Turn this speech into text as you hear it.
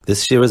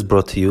This year is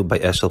brought to you by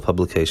Eshel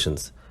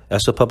Publications.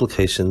 Eshel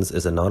Publications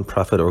is a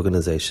non-profit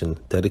organization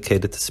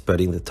dedicated to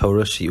spreading the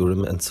Torah,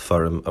 Shiurim, and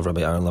Sefarim of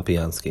Rabbi Aaron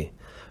Lapiansky.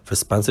 For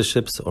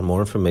sponsorships or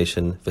more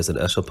information, visit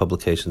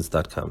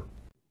eshelpublications.com.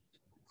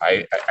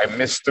 I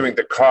missed doing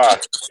the car,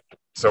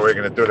 so we're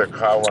going to do the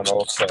car one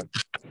also.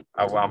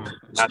 I'm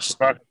not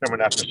stuck, we're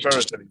not the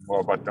shirts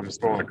anymore, but I'm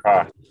still in the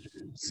car.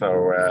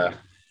 So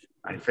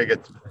I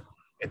figured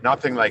it's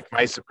nothing like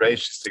Meiser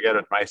Gracious to get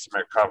at Meiser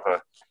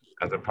Merkava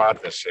as a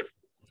partnership.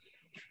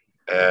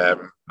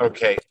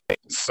 Okay,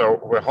 so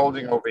we're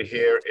holding over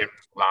here in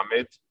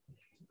Lamed.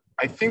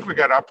 I think we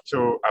got up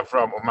to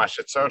Avram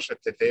Umashetzor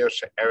Tedeo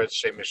She'eretz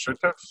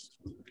Shemishutav,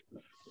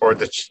 or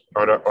the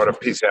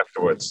piece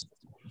afterwards.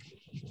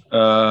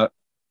 The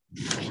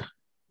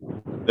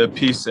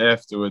piece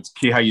afterwards.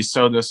 Ki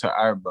hayisodos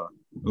ha'arba.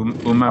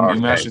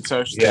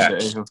 Umashetzor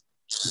Tedeo.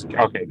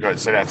 Okay, good.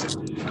 So that's it.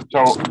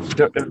 So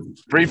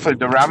briefly,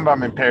 the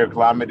Rambam in Perek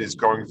Lamed is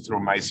going through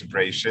Meiser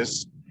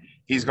Gracious.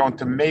 He's going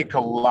to make a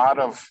lot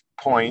of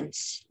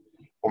points.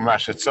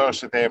 This is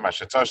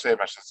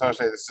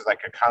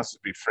like a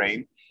constant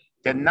refrain.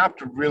 They're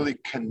not really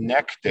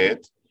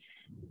connected.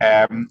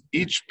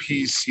 Each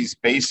piece he's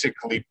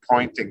basically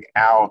pointing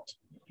out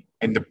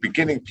in the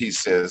beginning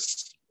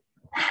pieces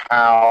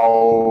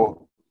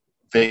how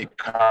they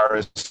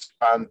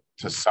correspond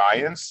to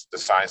science, the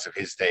science of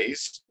his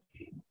days.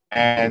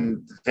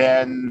 And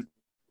then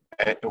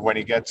when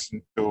he gets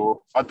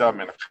into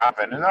Adam and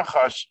Chava and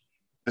Nachash,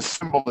 the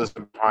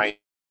symbolism behind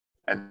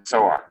and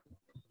so on.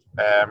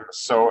 And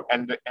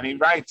he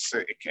writes,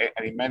 and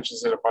he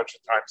mentions it a bunch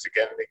of times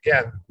again and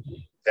again,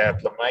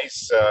 that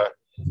Lamaisa,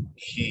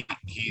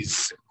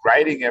 he's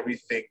writing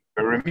everything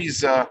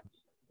beremiza,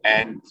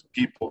 and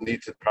people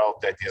need to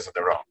develop the ideas of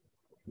their own.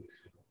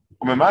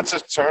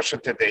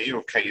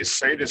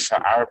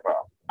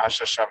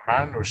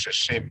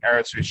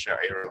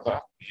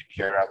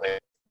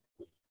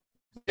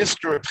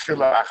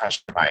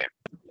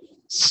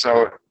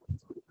 So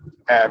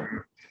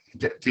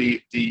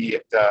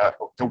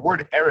the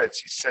word Eretz,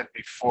 he said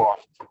before,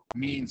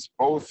 means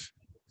both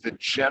the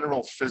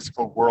general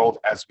physical world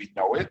as we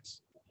know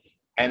it,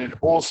 and it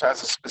also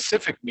has a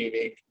specific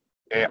meaning,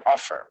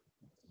 offer.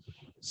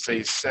 So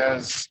he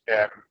says,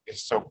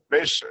 so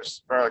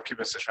Beishers,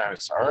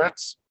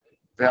 Eretz,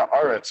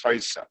 Ve'aretz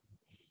Hoisa,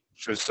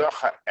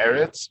 Shuzocha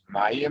Eretz,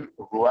 Mayim,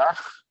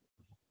 Ruach,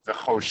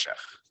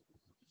 Ve'choshech.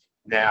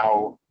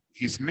 Now,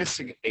 he's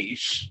missing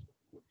Eish.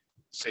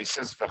 So he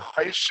says, so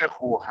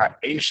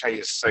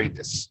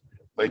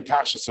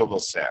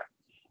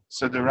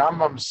the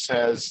Rambam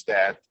says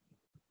that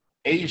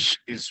Eish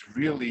is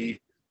really,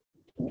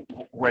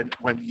 when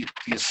the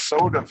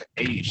yesod of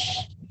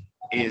Eish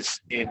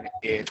is in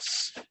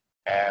its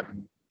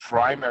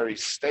primary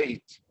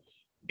state,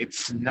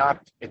 it's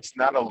not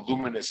a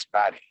luminous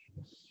body.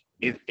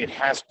 It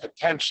has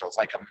potential. It's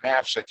like a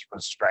match that you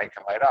can strike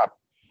and light up,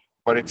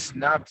 but it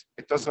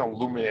doesn't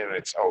illuminate on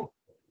its own.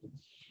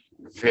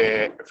 When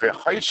the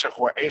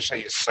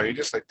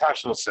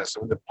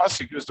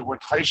pasuk used the word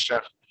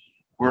chayshech,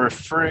 we're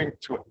referring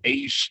to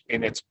Eish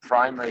in its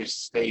primary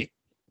state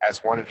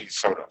as one of these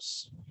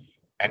sodos,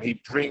 and he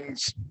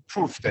brings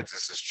proof that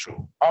this is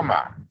true.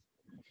 Amar.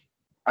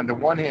 On the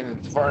one hand,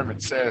 in Dvarim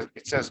it says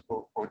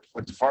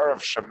Dvarav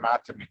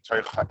shamata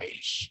mitoich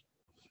Eish.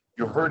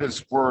 You heard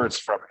his words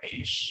from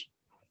Eish.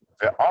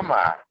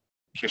 Ve'amar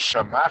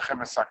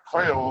kishamachem es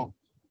hakoil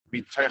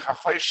mitoich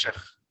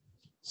chayshech.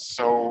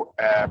 So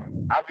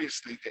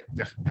obviously,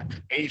 the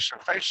Eish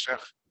and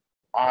Chayshech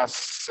are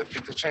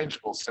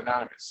interchangeable,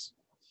 synonymous.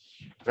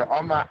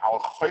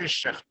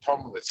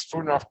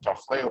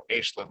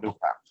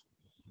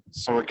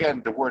 So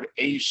again, the word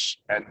Eish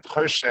and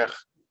Chayshech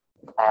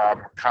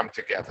come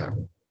together.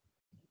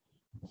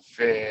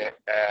 The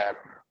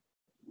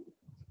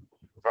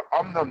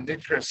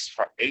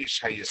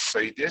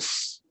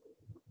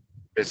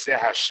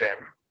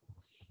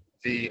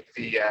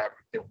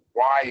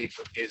why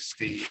is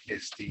the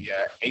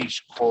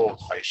Eish called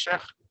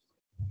Chayshech?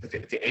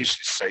 The Eish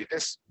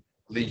Yisoidis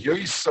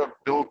liyoisa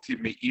bilti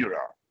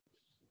meira.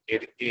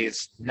 It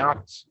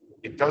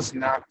does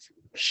not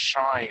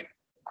shine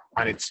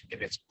in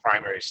its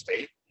primary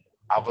state.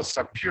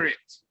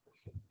 Avosapuriet.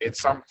 It's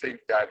something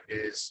that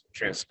is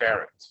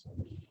transparent.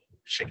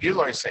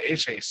 Shegiloisa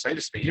Eish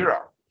Yisoidis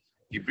meira.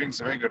 He brings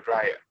a very good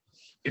raya.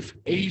 If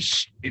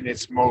Eish in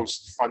its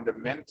most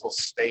fundamental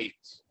state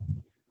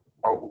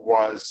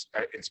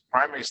its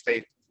primary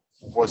state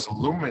was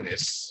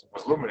luminous.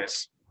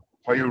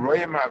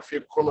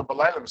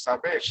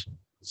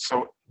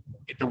 So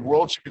the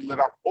world should be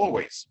lit up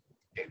always.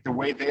 The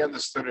way they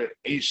understood it,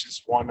 Eish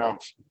is one of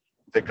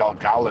the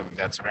Galgalim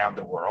that's around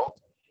the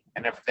world.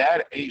 And if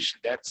that Eish,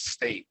 that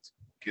state,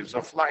 gives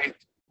off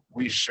light,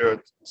 we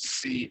should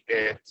see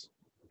it.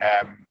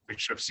 We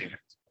should have seen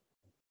it.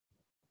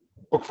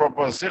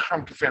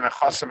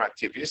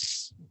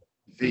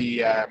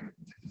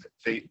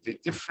 The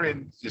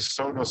different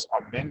Yesodos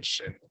are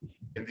mentioned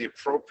in the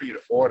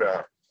appropriate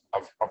order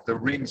of the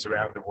rings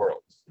around the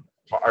world.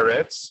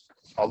 Haaretz,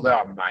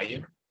 Allah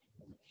Mayim,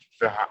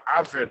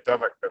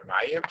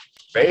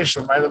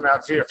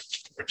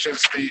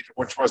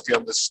 which was the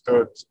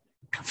understood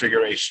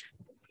configuration.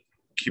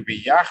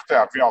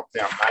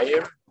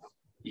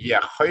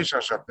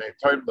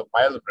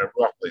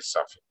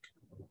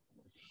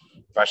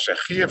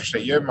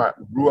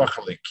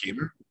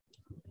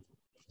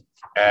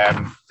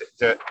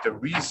 The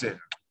reason,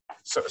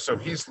 so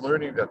he's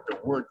learning that the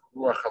word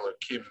Ruach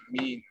Elokim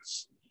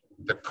means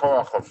the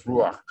koach of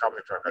Ruach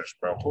coming from HaKadosh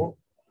Baruch Hu.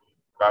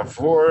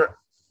 Bavur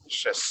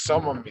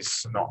shesama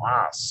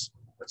misnoas,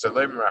 it's a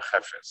lem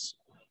rachefes.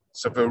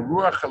 So the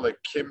Ruach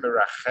Elokim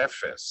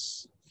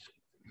rachefes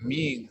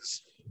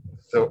means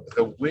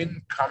the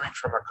wind coming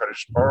from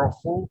HaKadosh Baruch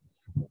Hu,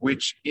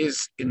 which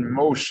is in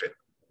motion.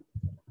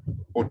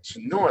 So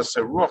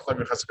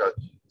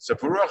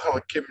Ruach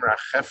Elokim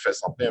rachefes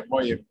al pei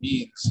hamoyim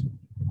means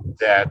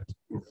that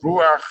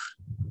Ruach,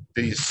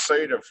 the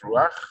side of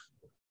Ruach,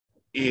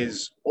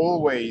 is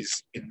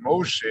always in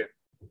motion,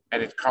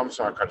 and it comes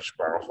from HaKadosh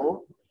Baruch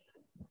Hu.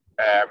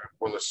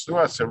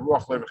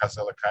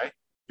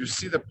 You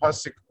see the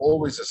pasuk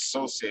always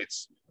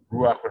associates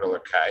Ruach with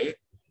Elokai,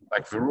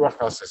 like the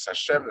Ruach says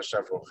Hashem, the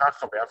Shav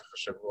Ruchacha,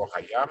 Hashem Ruach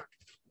Hayam,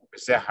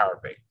 B'zeh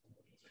Harbei.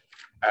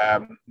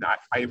 Now,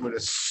 I would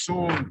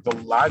assume the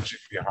logic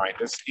behind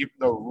this, even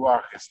though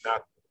Ruach is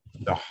not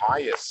the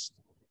highest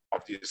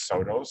of the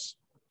Yesodos,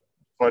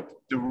 but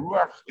the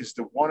Ruach is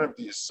the one of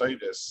the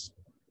Yesodos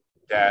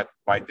that,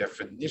 by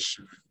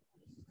definition,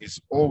 is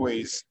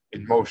always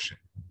in motion.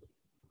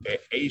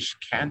 Eish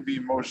can be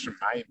in motion,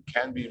 Mayim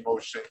can be in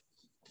motion,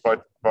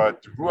 but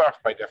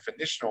Ruach, by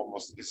definition,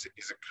 almost is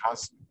a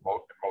constant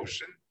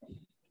motion.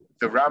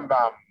 The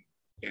Rambam,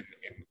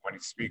 when he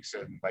speaks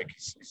in Moreh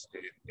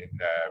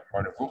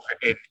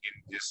in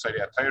the Sari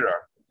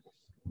Torah,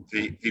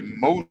 the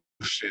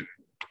motion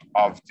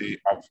of the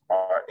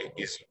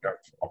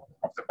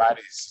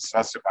bodies,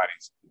 celestial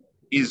bodies,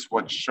 is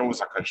what shows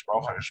HaKadosh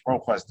Baruch Hu. HaKadosh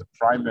Baruch Hu as the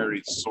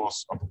primary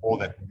source of all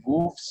that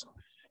moves.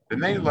 The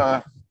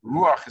Neila,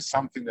 Ruach is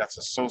something that's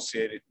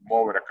associated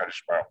more with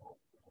HaKadosh Baruch Hu.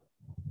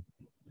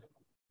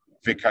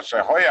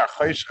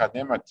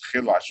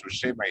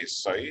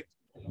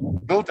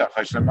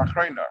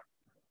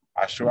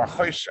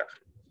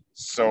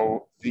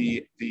 So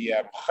the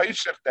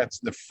choshech that's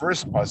in the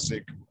first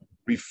pasuk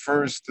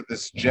refers to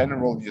this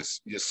general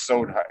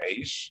yesod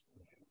ha'esh.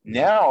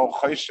 Now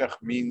choshech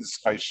means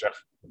choshech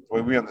the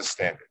way we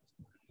understand it.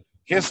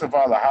 Here's the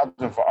valahad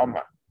of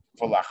Amma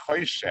for la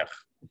choshech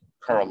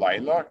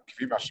karalayla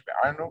kvi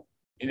mashbe'arnu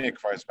ine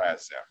kvaris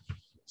ba'azer.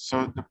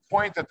 So the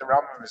point that the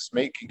Rambam is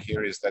making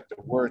here is that the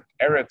word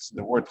eretz and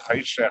the word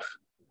choshech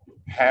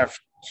have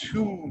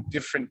two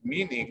different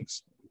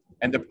meanings,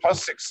 and the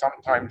pasuk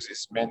sometimes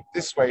is meant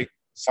this way,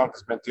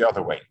 sometimes meant the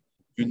other way.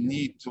 You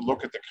need to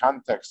look at the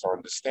context or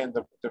understand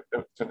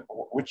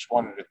which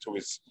one of the two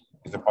is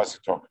the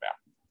pasuk talking about.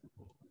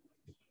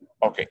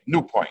 Okay,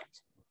 new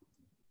point.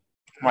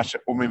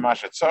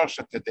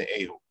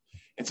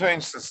 In so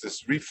instance,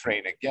 this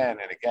refrain again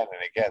and again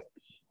and again.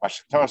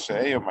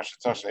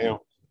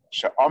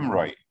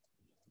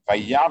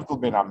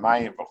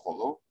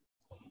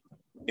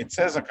 It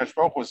says that HaKadosh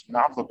Baruch Hu is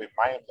mavlo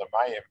b'mayim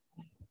l'mayim,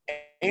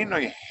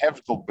 einoi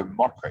hevdol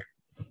b'mokim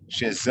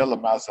she'ezel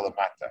l'mazal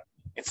l'mata.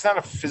 It's not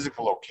a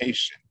physical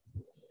location.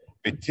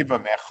 B'tiva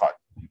mechad.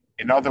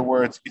 In other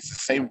words, it's the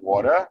same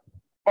water,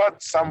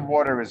 but some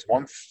water is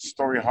one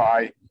story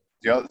high,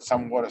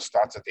 some water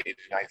starts at the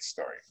 89th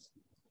story.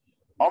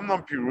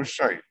 Omnam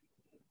pirushai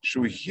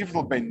shu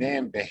hivdol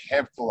b'neim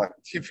behevdol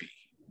ativi.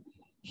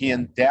 He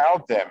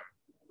endowed them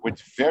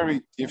with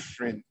very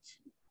different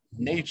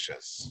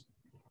natures.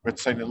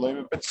 Which is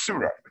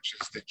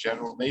the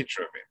general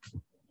nature of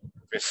it.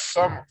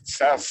 V'som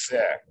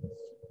tzaseh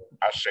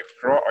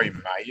ashekro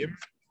oymayim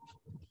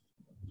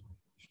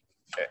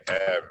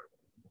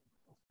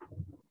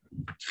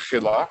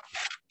tchila.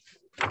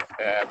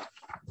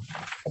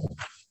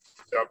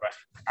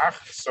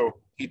 So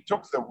he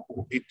took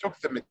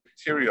the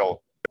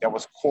material that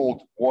was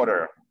called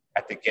water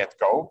at the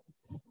get-go,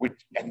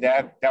 and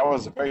that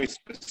was a very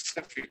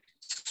specific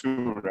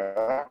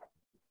surah.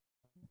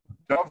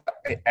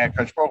 And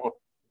Kadosh Baruch Hu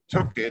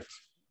took it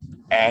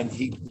and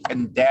he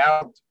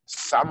endowed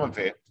some of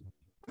it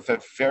with a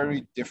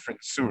very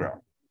different surah.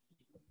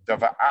 So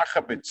what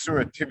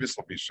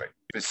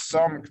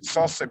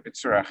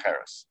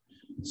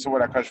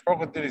Kadosh Baruch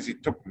Hu did is he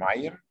took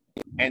Mayim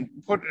and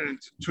put it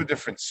into two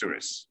different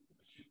surahs.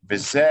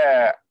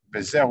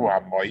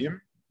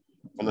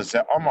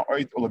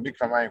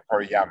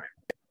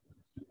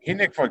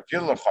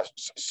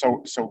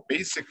 So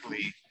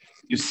basically,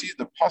 you see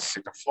the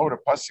pasuk, the flow of the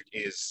pasuk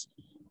is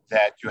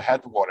that you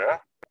had water,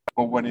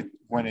 but when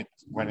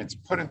it's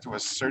put into a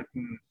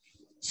certain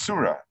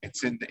surah,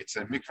 it's a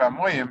mikvah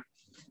moyim,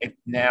 it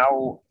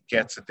now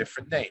gets a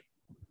different name.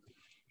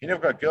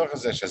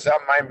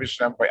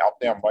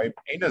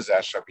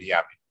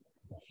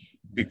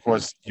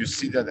 Because you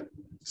see that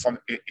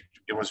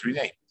it was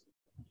renamed.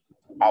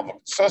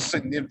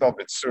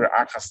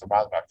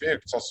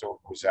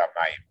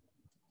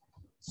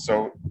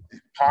 So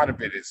part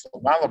of it is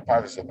Lamala,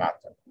 part is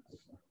Lamata.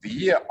 The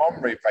year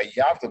Omri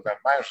Vayavla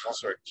B'Mayim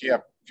Shloso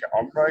Kia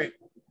Omri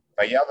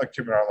Vayavla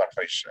Kimar Ala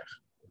Chayshech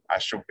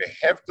Ashu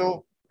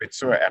Behevdul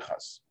B'Tzur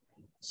Echas.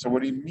 So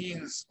what he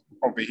means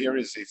over here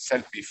is, he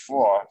said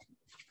before,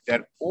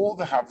 that all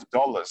the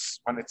Havdalas,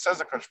 when it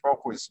says a Kadosh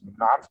Baruch Hu is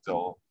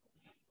Mavdil,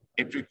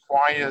 it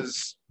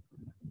requires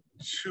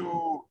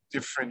two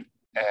different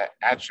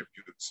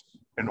attributes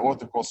in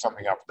order to call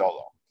something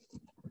Havdalah.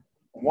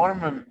 One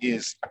of them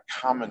is a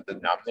common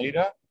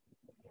denominator,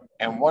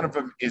 and one of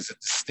them is a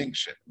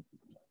distinction.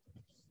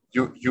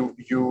 To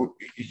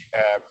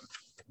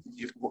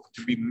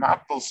be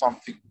Mavdil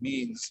something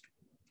means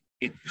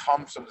it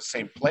comes from the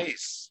same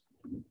place,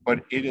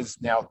 but it is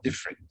now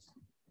different.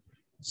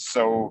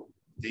 So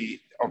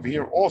over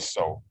here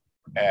also,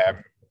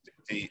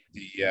 the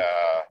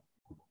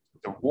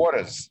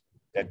waters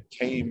that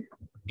came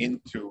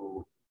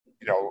into,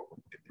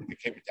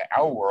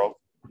 our world,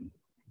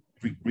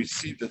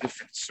 received a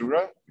different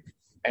surah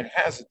and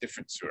has a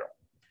different surah.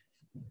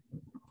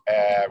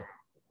 And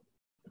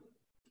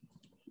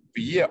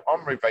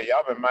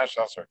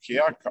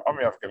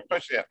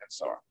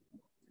so on.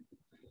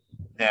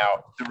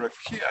 Now, the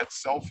Rakia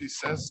itself, he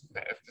says,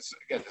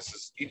 this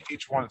is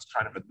each one is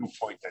kind of a new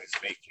point that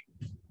he's making.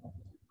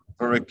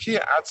 The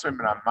Rakia atzvim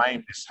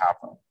ramayim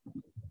nishava,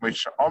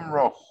 which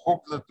omro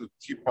hugla du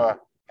tipa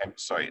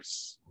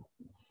hemsois.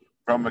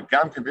 From a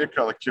gam kavika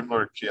lakim lo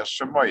Rakia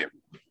shemoyim.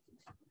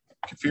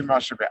 Kifim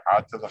asher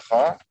be'ata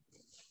lecha,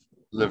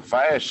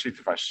 levaya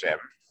shitav Hashem,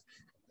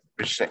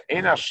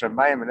 v'she'ena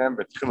shemayim enem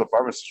betchila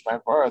barba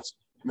shemayim b'aretz,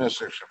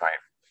 milshek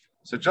shemayim.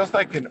 So just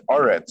like in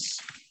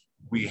Oretz,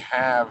 we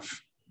have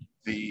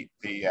the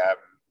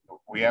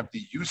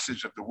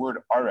usage of the word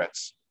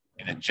aretz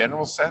in a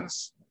general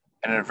sense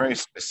and in a very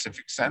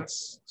specific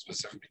sense,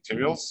 specific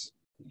materials.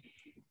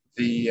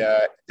 The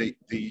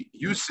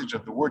usage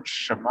of the word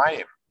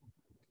shemayim,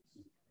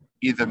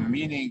 either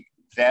meaning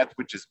that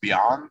which is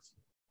beyond,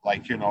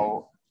 like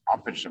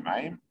up in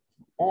shemayim,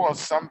 or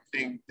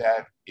something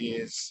that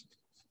is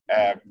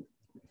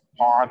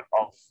part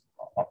of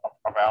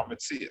our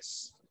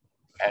metzias,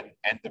 and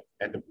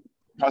the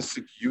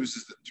Pasuk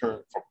uses the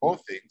term for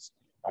both things,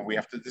 and we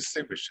have to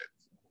distinguish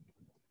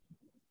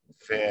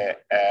it.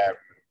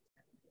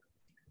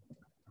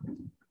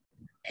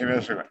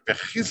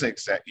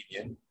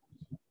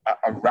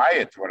 A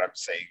riot, what I'm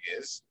saying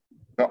is,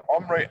 the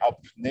Omrei al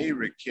Pnei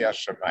Rekia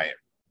Shemayim.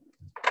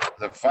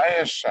 The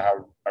Vayesh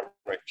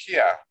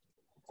Rekia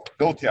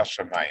Bilti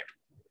Shemayim.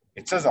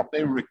 It says al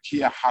Pnei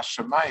Rekia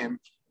HaShemayim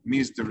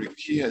means the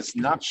Rekia is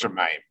not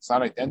Shemayim. It's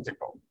not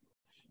identical.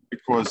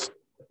 Because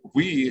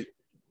we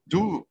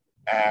do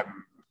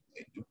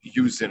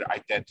use it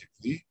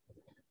identically.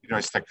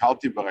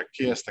 Estakalti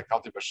b'rakia,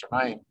 estakalti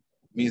b'shamayim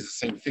means the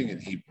same thing in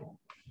Hebrew,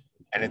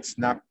 and it's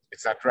not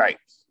right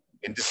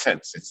in the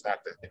sense. It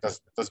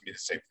doesn't mean the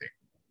same thing.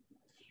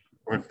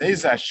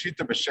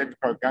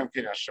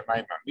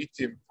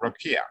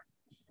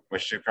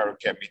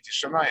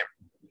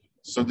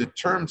 So the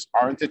terms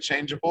are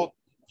interchangeable.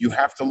 You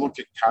have to look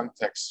at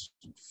context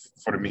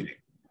for the meaning.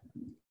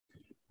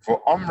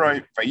 For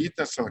Omroi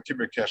vayita salakim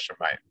b'kei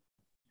shamayim.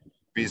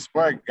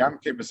 V'izbar gam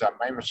ke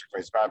b'zamayim asher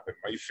k'vizbar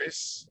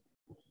b'moifis.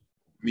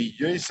 Mi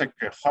yoysa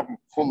k'chavim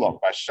kula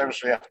b'ashem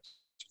shreich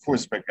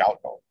t'kurs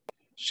b'galgal.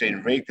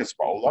 Shein reikas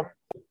ba'olam.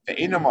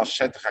 Ve'inam al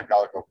shetach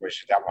ha'galgal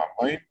b'shidam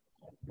ha'moin.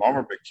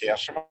 V'omer b'kei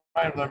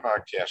shamayim l'mar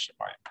k'ei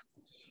shamayim.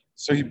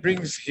 So he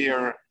brings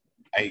here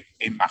a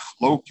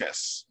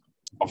machlokas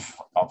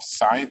of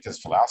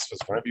scientists, philosophers,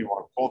 whatever you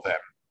want to call them,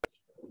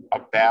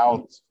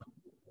 about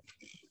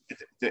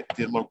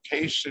the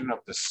location of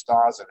the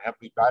stars and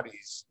heavenly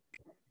bodies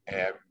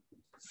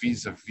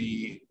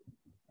vis-a-vis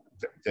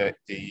the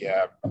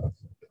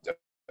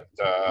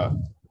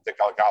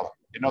Galgalim.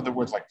 In other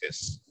words, like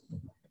this.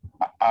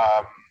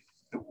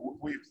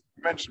 We've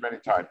mentioned many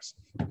times,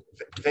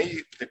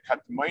 the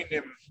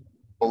Kadmonim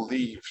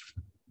believed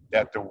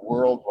that the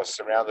world was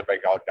surrounded by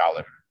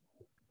Galgalim,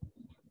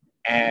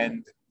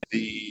 and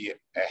the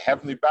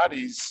heavenly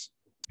bodies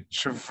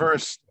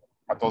traversed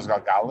those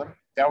Galgalim.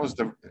 That was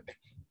the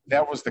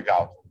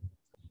Galgal.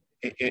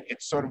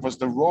 It sort of was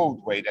the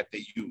roadway that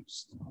they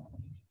used.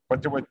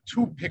 But there were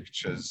two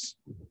pictures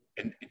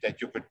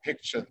that you could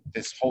picture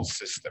this whole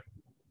system.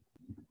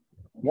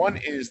 One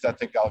is that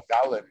the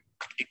Galgalim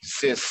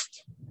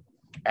exist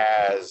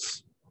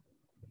as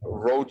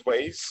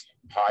roadways,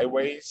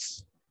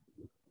 highways.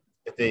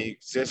 They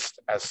exist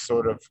as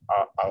sort of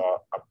a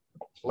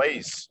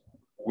place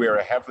where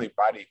a heavenly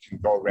body can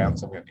go around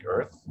something on the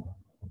earth.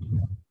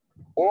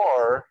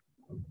 Or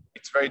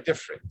it's very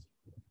different.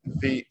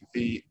 The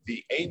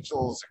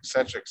angels,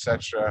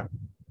 etc.,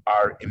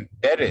 are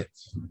embedded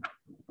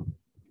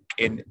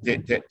in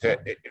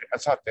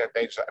it's not that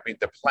angel. I mean,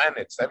 the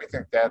planets,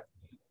 everything that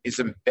is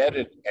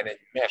embedded and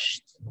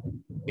enmeshed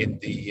in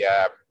the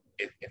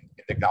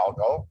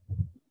Galgal,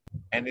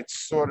 and it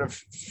sort of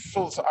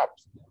fills up.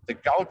 The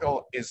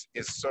Galgal is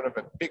sort of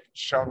a big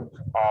chunk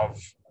of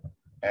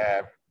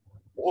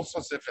all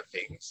sorts of different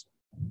things,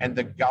 and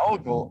the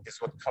galgal is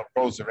what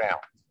goes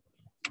around,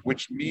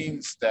 which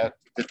means that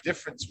the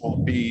difference will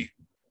be,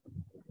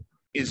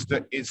 is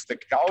the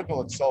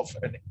galgal itself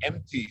an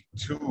empty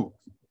tube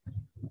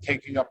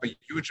taking up a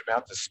huge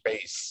amount of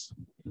space,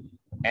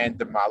 and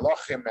the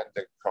malachim and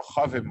the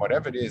kochavim,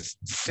 whatever it is,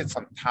 sits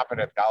on top of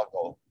that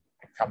galgal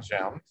and comes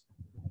around?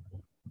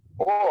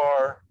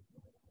 Or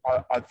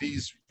are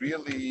these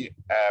really,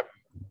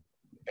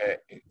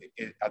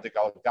 are the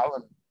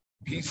galgalim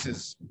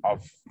pieces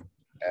of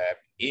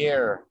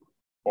air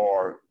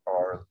or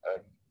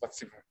let's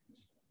see,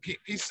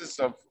 pieces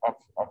of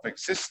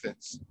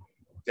existence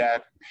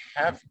that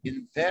have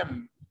in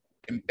them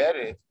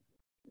embedded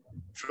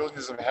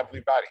trillions of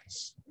heavenly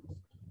bodies?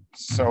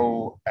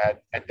 So,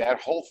 and that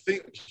whole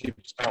thing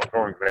keeps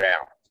going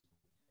around.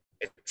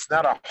 It's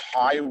not a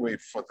highway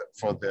for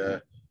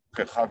the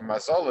Kechav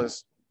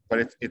Mazolas, but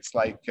it's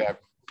like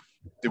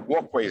the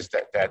walkways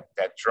that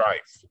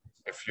drive.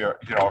 If you're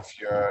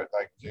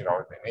like, in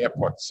an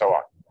airport and so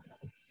on.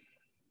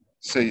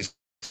 So he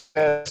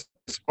says,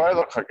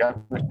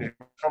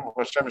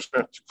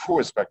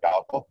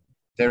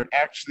 they're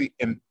actually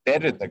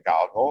embedded in the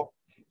galgal,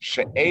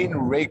 she'ein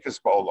reikas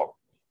ba'olam,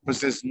 because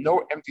there's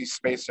no empty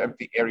space,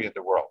 empty area in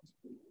the world.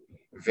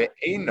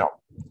 Ve'eino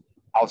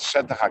al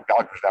shetach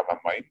hagalgal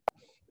d'amayin,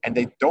 and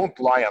they don't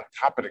lie on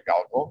top of the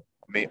galgal.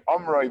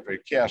 Me'amroi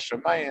v'rikei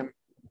hashamayim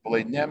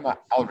v'leinema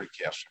al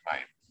rikei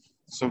hashamayim.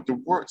 So the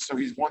word, so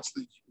he wants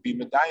to be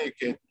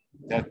medayik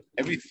that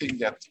everything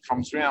that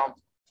comes around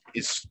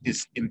is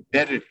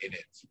embedded in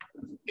it.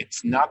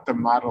 It's not the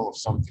model of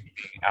something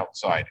being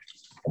outside it.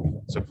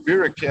 So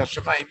Birukei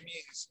Hashemayim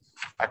means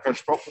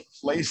HaKadosh Baruch Hu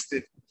placed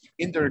it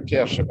in the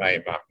Rukei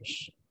Hashemayim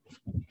mamish.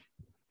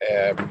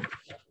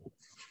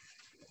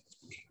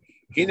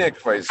 Hine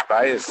Kvais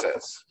Baya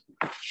says,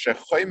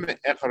 Shechoyme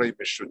Echarei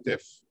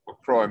Meshutef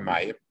Ukroi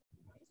Mayim.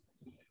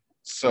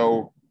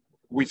 So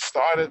we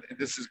started, and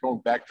this is going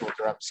back to what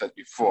the Ram said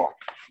before.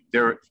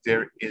 There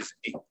is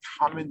a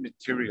common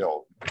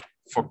material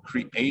for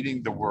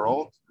creating the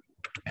world,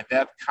 and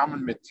that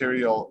common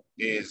material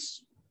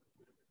is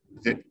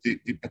the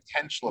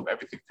potential of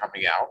everything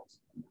coming out.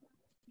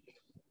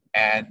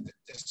 And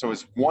so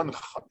it's one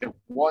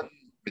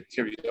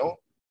material.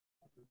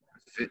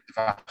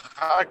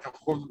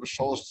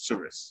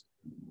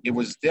 It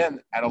was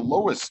then at a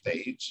lower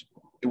stage,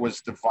 it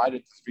was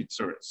divided to 3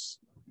 tzuras.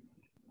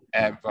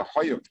 And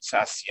v'hoyu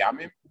k'tzas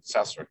yamim,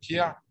 k'tzas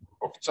rakia,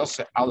 or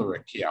k'tzas al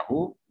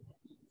rakiahu,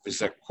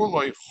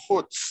 v'zekuloi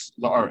chutz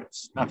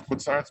la'aretz, not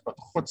chutz la'aretz, but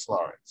chutz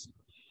la'aretz.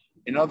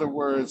 In other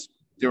words,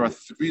 there are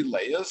 3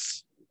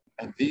 layers,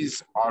 and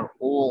these are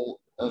all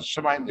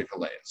Shemayim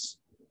layers.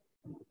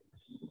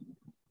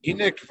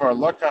 Hine kvar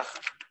lokach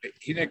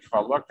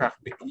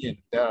be'inyin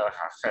derech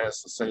hacheres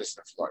l'seris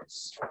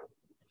neflois.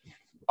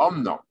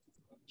 Omno,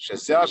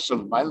 shezer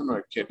shel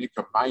mailmer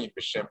kenika mayim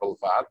b'shem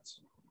belvad.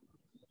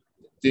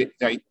 The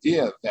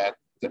idea that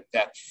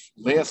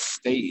last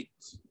state,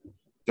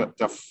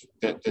 let's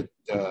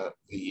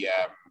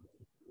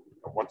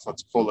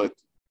call it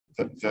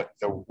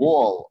the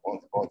wall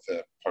or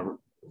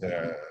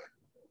the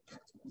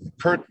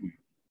curtain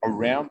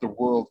around the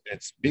world in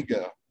its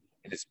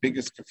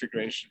biggest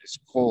configuration is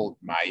called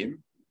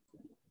mayim.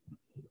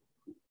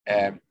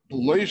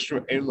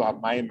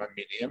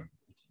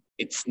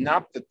 It's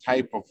not the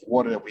type of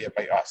water that we have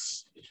by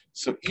us.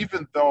 So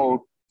even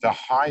though the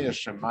higher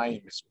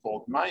Shemayim is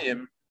called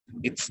Mayim,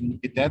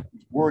 that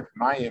word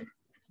Mayim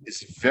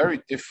is very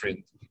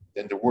different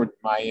than the word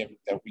Mayim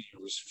that we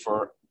use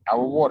for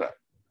our water.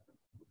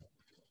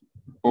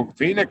 So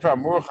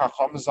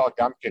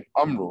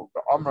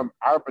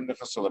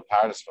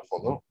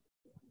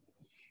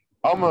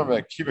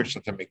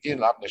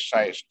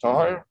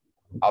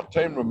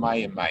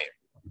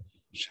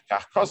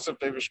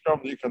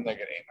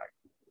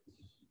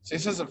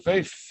this is a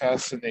very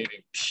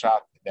fascinating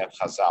pshat in that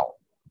Chazal.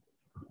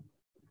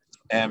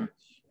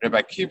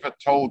 Rabbi Kiva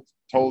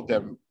told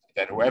them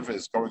that whoever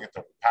is going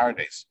into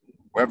paradise,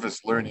 whoever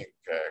is learning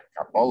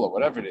Kabbalah,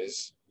 whatever it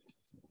is,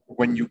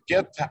 when you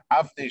get to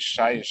Avnei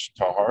Shayish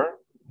Tahar,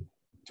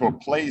 to a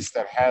place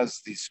that has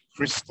these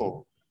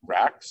crystal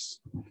racks,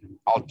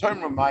 Al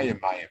Toim Ramayim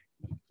Mayim,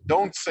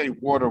 don't say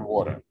water,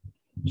 water.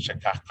 This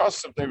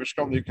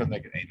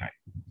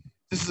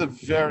is a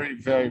very,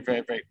 very,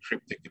 very, very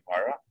cryptic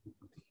Gemara.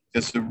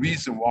 There's a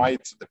reason why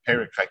it's in the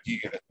Perek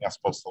Chagiga that we're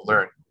supposed to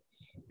learn.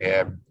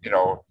 It's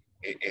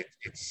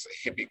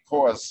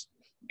because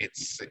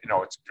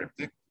it's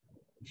cryptic.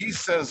 He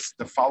says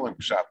the following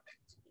pshat.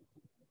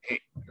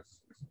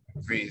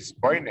 His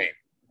boy name.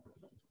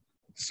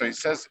 So he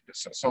says.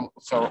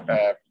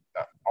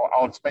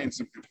 I'll explain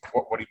simply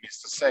what he means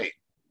to say.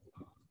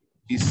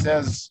 He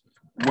says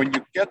when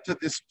you get to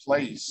this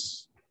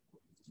place,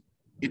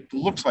 it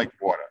looks like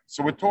water.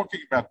 So we're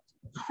talking about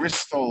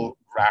crystal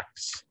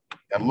racks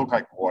that look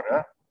like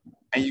water,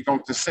 and you're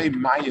going to say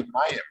mayim,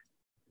 mayim.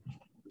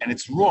 And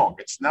it's wrong.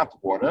 It's not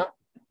water.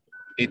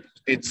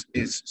 It's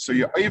so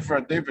you're over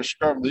a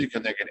devishkar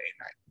likaneged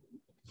einai.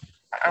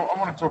 I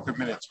want to talk a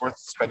minute. It's worth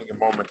spending a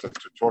moment to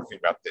talking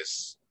about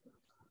this.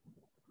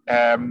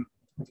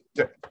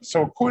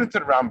 So according to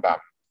the Rambam,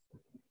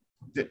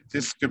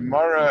 this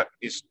Gemara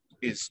is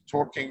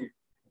talking,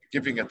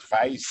 giving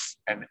advice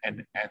and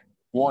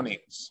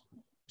warnings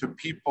to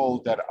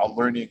people that are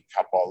learning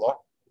Kabbalah.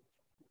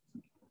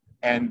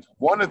 And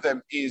one of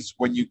them is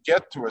when you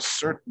get to a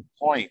certain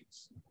point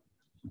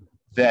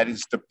that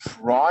is the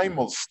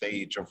primal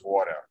stage of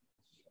water,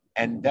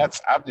 and that's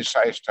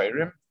Abdishaysh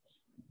Tairim,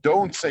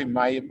 don't say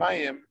Mayim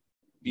Mayim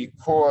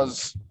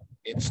because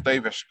it's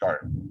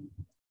Deveshkar.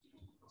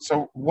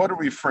 So what are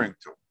we referring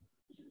to?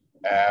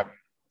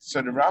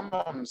 So the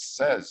Rambam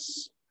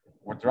says,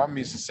 what the Rambam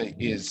used to say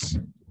is,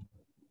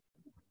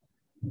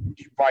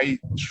 by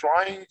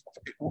trying,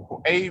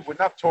 we're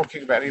not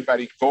talking about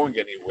anybody going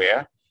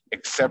anywhere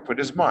except with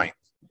his mind.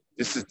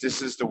 This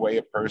is the way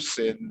a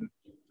person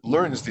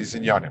learns these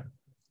inyanim.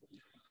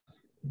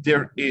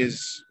 There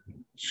is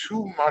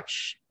too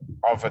much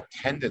of a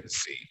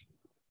tendency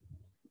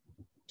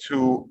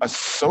to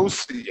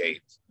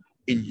associate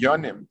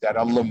inyanim that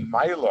are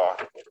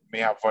l'mayla me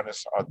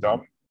havanas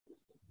adam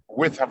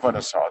with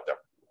havanas adam.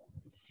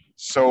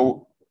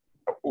 So,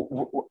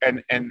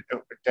 and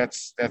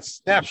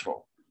that's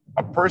natural.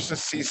 A person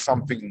sees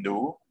something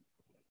new,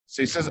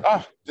 so he says,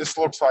 "Oh, this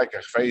looks like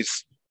a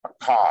face, a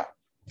car.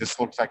 This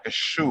looks like a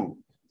shoe.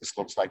 This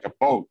looks like a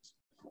boat."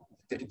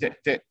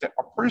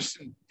 A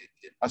person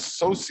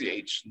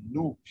associates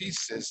new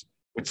pieces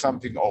with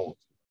something old.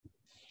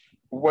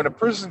 When a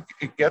person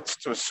gets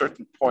to a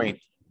certain point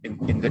in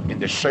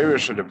the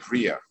Sheirish of the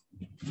Bria,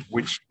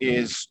 which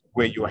is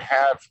where you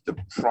have the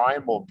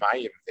primal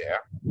mayim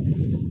there,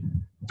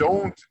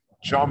 don't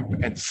jump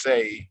and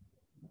say,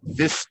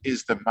 this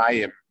is the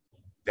mayim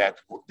that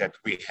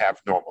we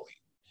have normally.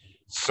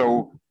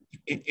 So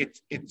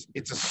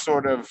it's a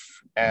sort of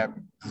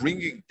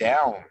bringing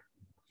down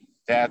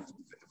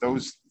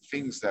those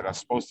things that are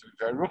supposed to be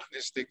very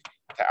ruchnistic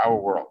to our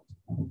world.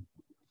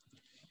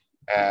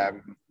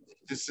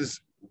 This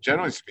is,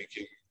 generally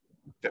speaking,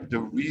 the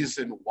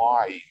reason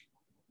why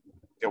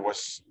there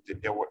was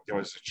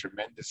a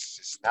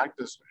tremendous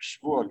snagdus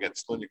shvur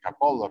against learning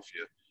Kabbalah. If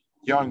you're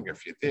young,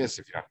 if you're this,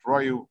 if you're not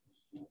royal.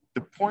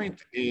 The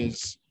point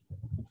is,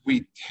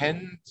 we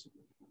tend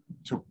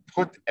to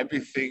put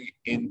everything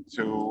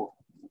into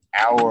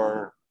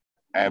our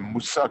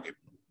musagim.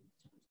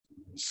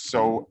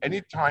 So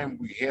anytime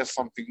we hear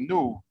something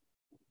new,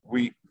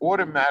 we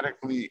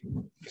automatically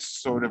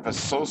sort of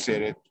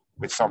associate it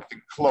with something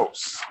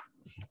close.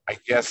 I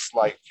guess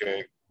like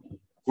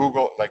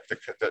Google, like the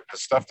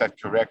stuff that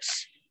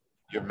corrects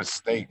your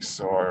mistakes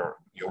or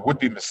your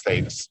would-be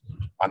mistakes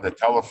on the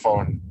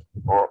telephone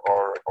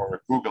or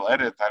Google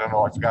Edit. I don't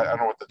know what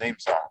the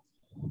names are.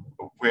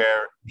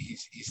 Where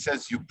he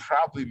says you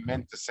probably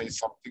meant to say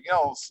something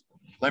else.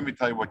 Let me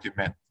tell you what you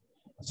meant.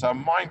 So our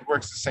mind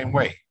works the same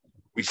way.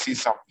 We see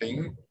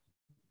something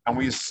and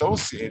we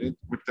associate it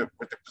with the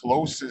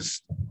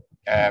closest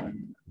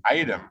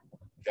item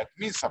that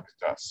means something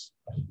to us.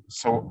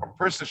 So a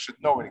person should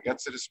know when he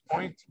gets to this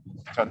point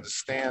to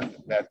understand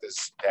that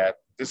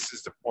this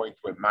is the point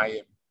where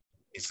mayim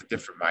is a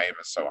different mayim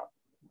and so on.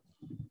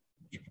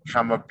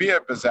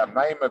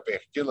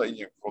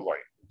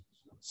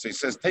 So he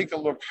says, take a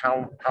look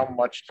how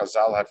much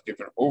Chazal have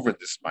given over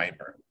this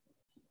maimer.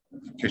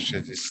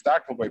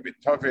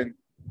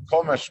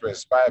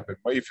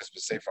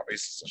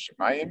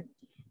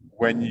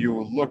 When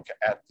you look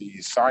at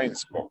the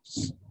science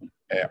books,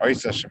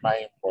 Ois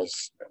HaShemayim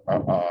was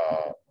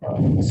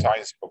a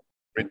science book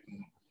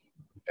written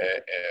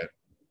in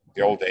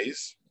the old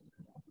days.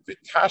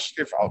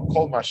 V'tashkif al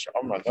kol ma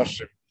she'omar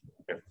noshim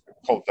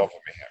kol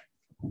dover meher.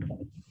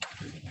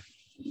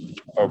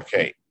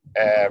 Okay.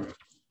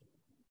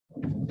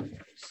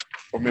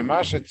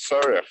 U'mima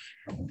she'tzorech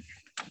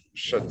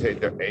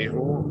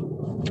sheteide'ehu.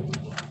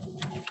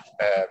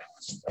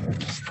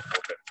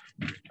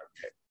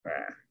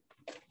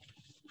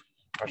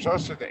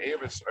 Hashasha the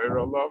Evetz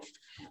Eirolov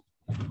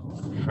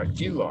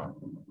Ha'ila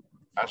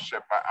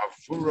Asher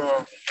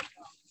Ba'avura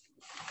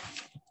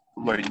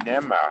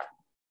Loinema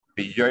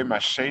B'yoyim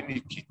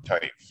Hasheni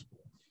Kitayv.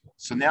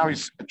 So now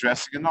he's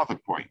addressing another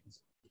point.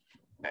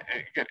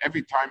 Again,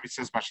 every time he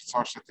says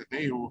Mashitzar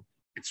Shetedehu,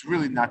 it's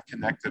really not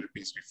connected to the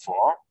piece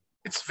before.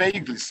 It's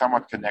vaguely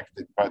somewhat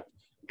connected, but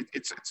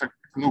it's a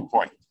new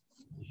point.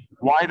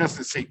 Why does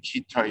it say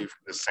Kitayv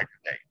the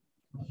second day?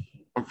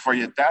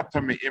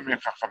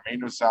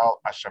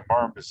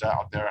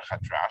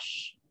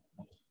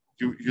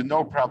 You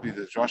know probably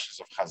the drushes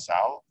of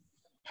Chazal.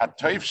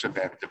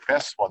 The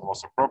best one, the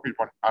most appropriate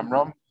one,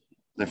 Amram,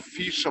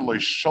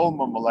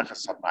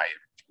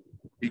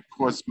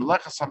 because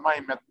Melechas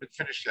Hamayim hadn't been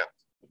finished yet.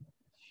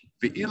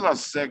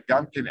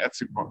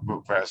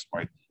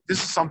 This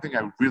is something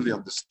I really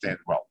understand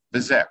well.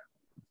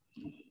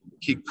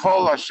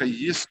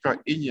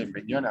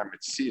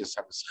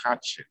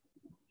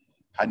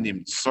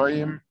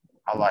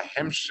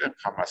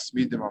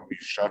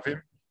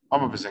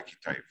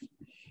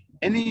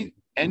 Any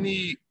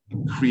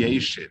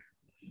creation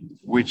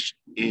which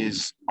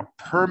is a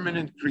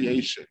permanent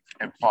creation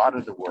and part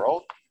of the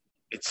world,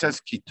 it says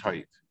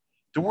kitoiv.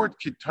 The word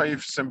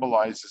kitoiv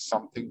symbolizes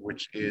something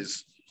which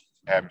is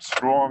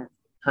strong,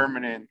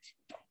 permanent.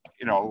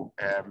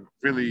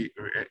 Really,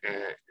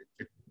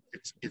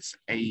 it's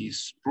a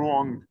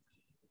strong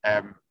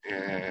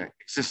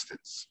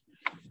existence.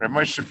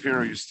 Ramesh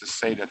Shapiro used to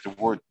say that the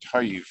word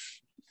toiv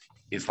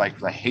is like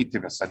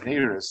lahetiv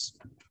asaneris,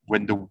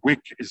 when the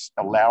wick is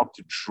allowed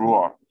to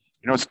draw.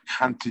 Its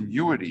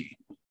continuity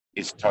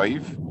is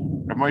toiv.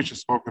 Ramesh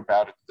spoke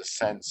about it in the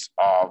sense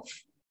of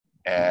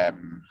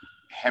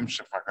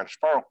hemshech HaKadosh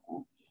Baruch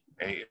Hu,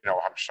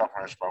 hamshach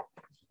HaKadosh Baruch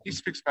Hu. He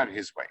speaks about it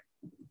his way.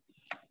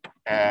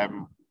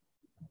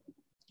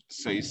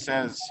 So he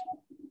says,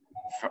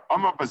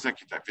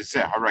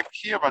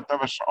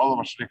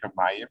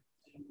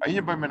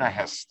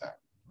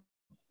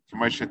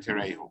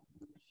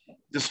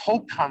 this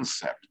whole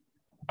concept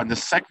on the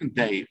second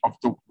day of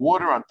the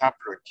water on top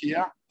of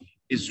Rakia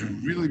is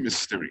really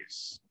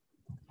mysterious.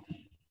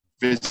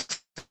 Because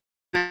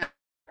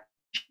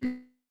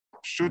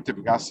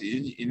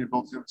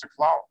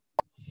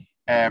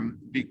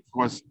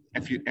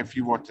if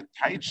you were to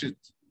teach it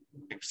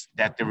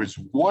that there is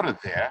water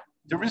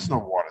there is no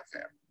water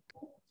there.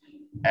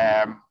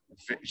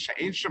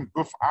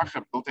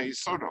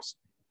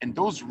 And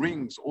those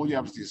rings, all you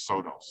have is these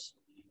sodos.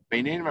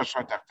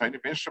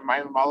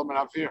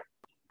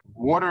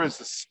 Water is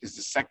the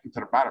second to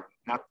the bottom,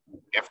 not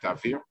after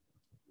Avir.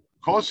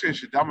 A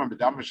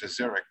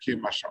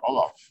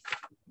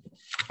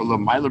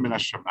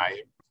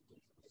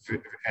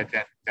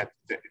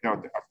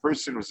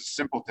person who's a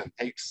simpleton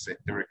takes the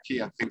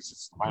Rakia and thinks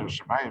it's the Ma'il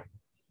Shemayim.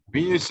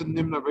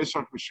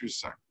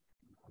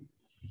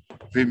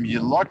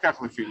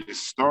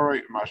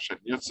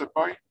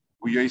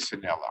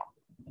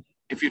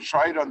 If you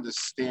try to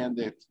understand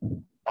it,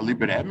 a little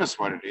bit emes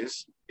what it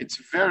is, it's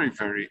very,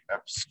 very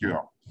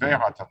obscure, very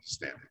hard to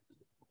understand it.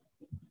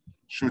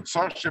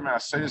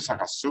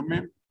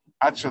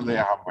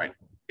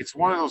 It's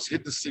one of those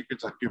hidden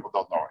secrets that people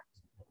don't know it,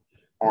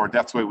 or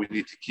that's why we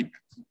need to keep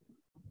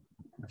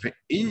it.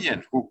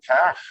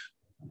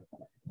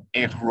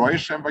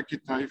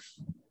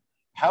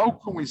 How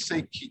can we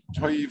say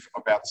kitoiv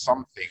about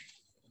something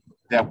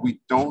that we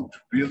don't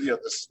really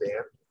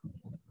understand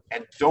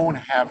and don't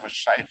have a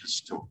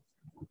shaykhis to?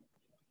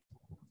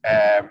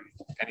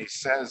 And he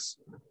says,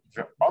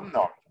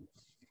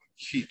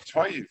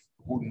 kitoiv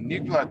who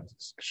niglat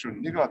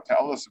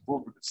ta'alas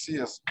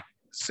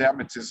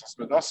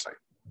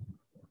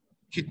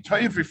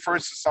kitoiv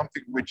refers to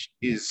something which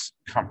is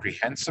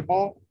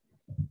comprehensible.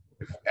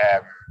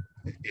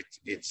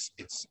 It's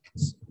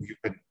you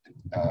can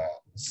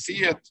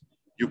see it,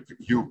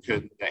 you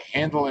can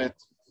handle it,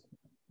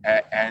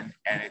 and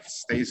it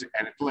stays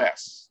and it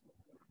lasts.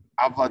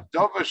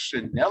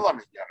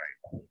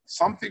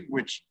 Something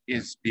which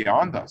is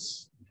beyond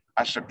us,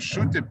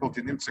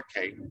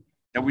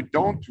 that we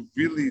don't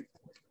really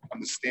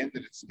understand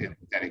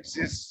that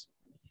exists.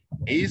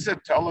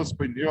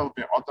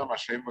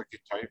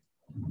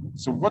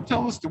 So what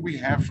else do we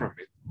have from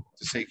it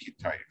to say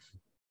kitoiv?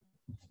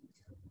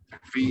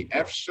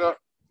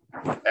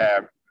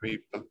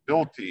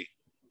 Ability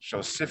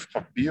shosif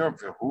kabir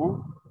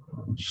vehu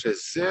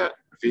shezeh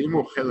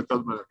veimu chelek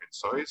al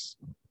mitzvos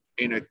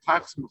in a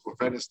tax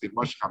mechuvenes the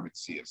mosh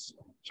chametzias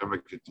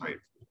shamek kitoiv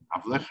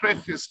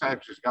avlechrech yischayv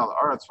shgal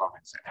aretz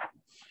v'amitzeh.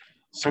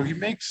 So he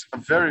makes a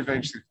very, very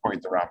interesting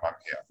point, the Rambam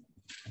here.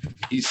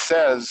 He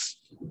says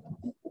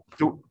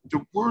the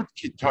word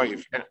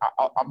kitoiv, and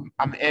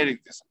I'm adding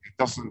this. It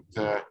doesn't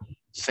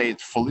say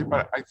it fully,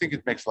 but I think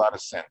it makes a lot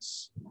of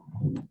sense.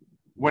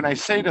 When I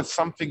say that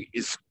something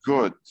is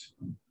good,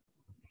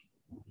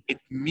 it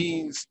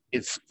means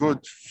it's good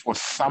for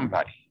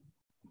somebody.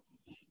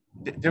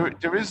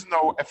 There is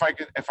no. If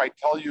I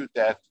tell you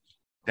that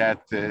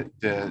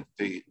the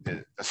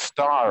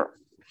star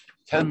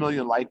 10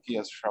 million light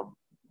years from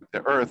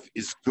the earth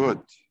is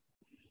good,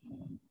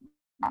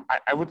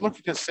 I would look at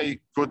it and say,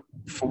 good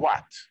for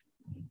what?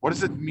 What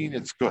does it mean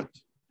it's good?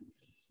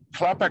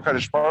 Klape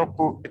HaKadosh Baruch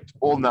Hu, it's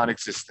all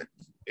non-existent.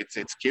 It's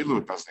kilu,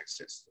 it doesn't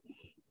exist.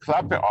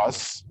 Klape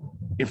us,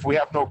 if we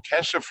have no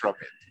kesher from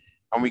it,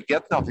 and we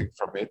get nothing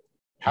from it,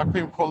 how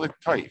can we call it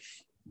toiv?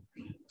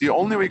 The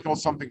only way we call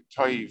something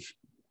toiv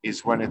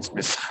is when it's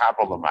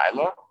mischaber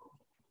l'mayla,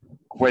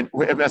 when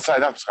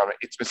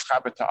it's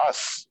mischaber to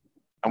us,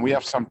 and we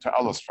have some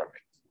ta'alos from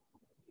it.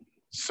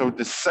 So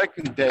the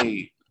second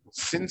day,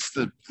 since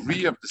the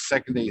bri of the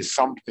second day is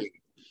something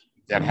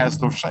that has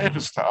no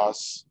shaykhs to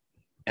us,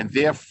 and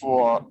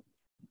therefore,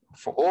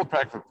 for all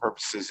practical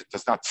purposes, it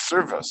does not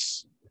serve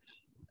us.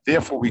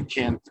 Therefore, we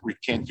can't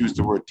use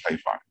the word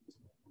taifan.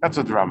 That's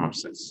what the Rambam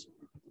says.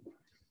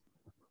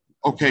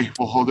 Okay,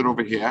 we'll hold it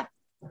over here.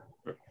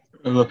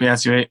 Let me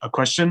ask you a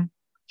question.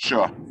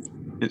 Sure.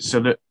 So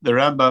the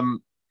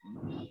Rambam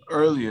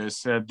earlier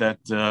said that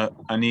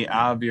ani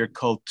avir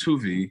kol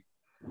tuvi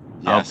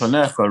al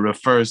panecha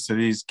refers to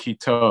these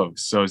kitov.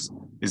 So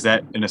is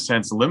that in a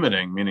sense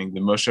limiting, meaning the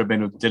Moshe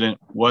Rabbeinu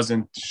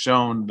wasn't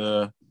shown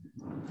the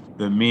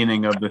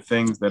meaning of the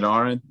things that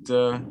aren't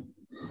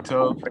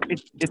tov?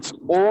 It's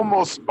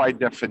almost by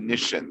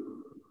definition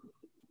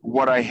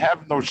what I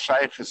have no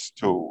shaykhs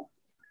to,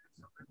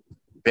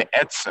 the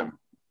etzem,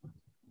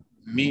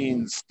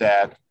 means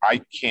that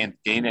I can't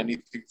gain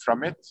anything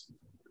from it,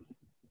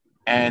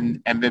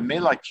 and the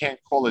male I can't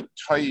call it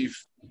toiv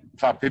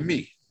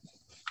vapimi.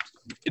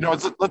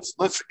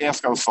 Let's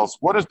ask ourselves,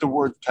 what does the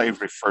word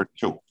toiv refer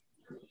to?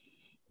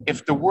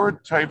 If the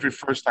word toiv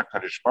refers to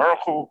HaKadosh Baruch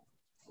Hu,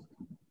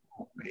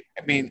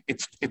 I mean,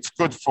 it's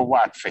good for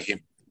what? For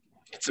him.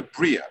 It's a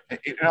bria.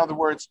 In other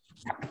words,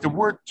 the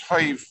word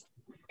toiv,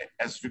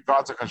 as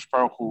regards HaKadosh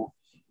Baruch Hu,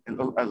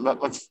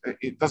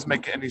 it doesn't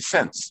make any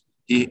sense.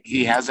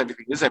 He has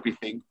everything, is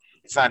everything.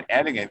 It's not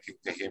adding anything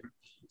to him.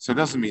 So it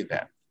doesn't mean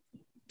that.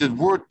 The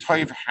word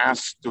toiv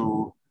has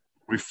to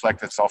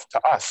reflect itself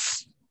to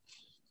us.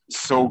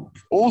 So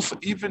also,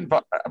 even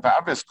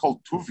Ba'ava is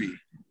called tuvi.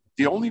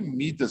 The only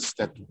midas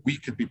that we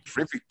could be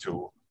privy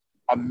to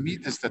are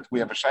midas that we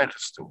have a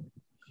shaykhs to.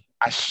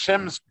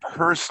 Hashem's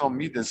personal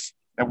midas,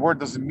 that word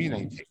doesn't mean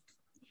anything.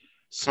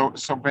 So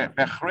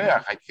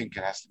Bechreach, I think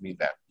it has to mean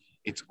that.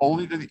 It's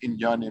only the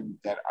inyanim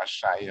that are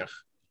shaykh,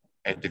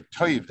 and the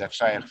toiv that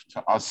shaykh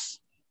to us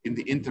in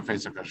the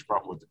interface of Hakadosh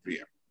Baruch Hu with the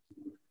Bria.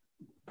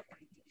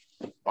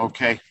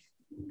 Okay.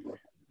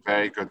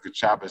 Very good. Good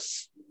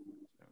Shabbos.